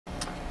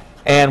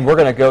And we're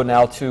going to go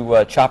now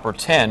to Chopper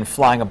 10,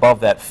 flying above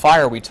that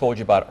fire we told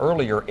you about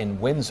earlier in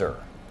Windsor.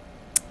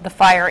 The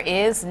fire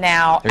is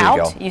now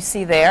out. You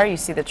see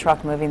the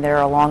truck moving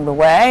there along the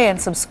way and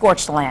some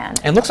scorched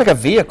land. And looks like a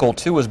vehicle,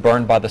 too, was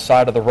burned by the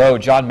side of the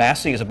road. John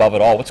Massey is above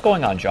it all. What's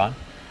going on, John?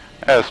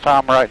 As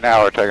Tom, right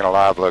now we're taking a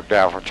live look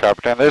down from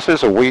Chopper 10. This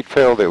is a wheat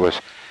field that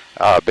was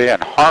being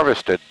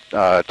harvested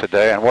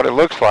today, and what it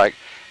looks like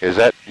is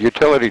that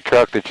utility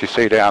truck that you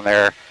see down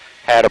there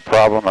had a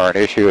problem or an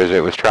issue as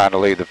it was trying to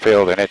leave the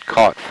field, and it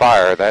caught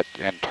fire. That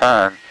in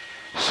turn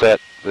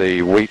set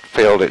the wheat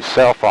field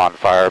itself on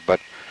fire. But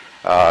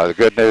the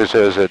good news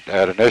is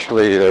that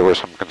initially there were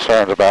some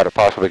concerns about it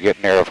possibly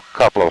getting near a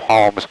couple of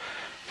homes.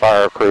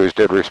 Fire crews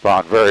did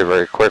respond very,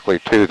 very quickly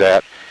to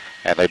that,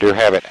 and they do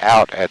have it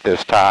out at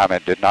this time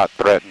and did not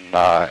threaten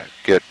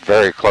get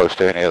very close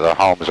to any of the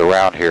homes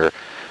around here.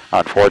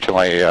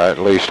 Unfortunately, at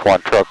least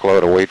one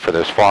truckload of wheat for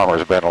this farmer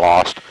has been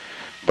lost,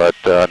 but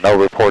no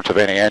reports of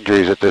any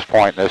injuries at this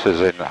point. This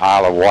is in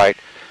Isle of Wight,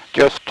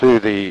 just to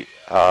the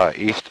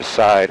east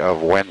side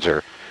of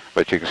Windsor,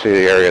 but you can see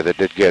the area that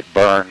did get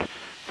burned.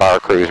 Fire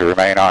crews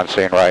remain on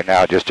scene right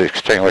now, just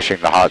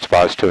extinguishing the hot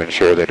spots to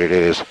ensure that it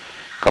is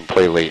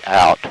completely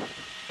out.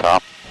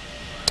 Tom?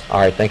 All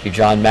right, thank you,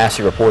 John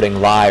Massey,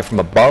 reporting live from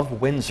above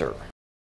Windsor.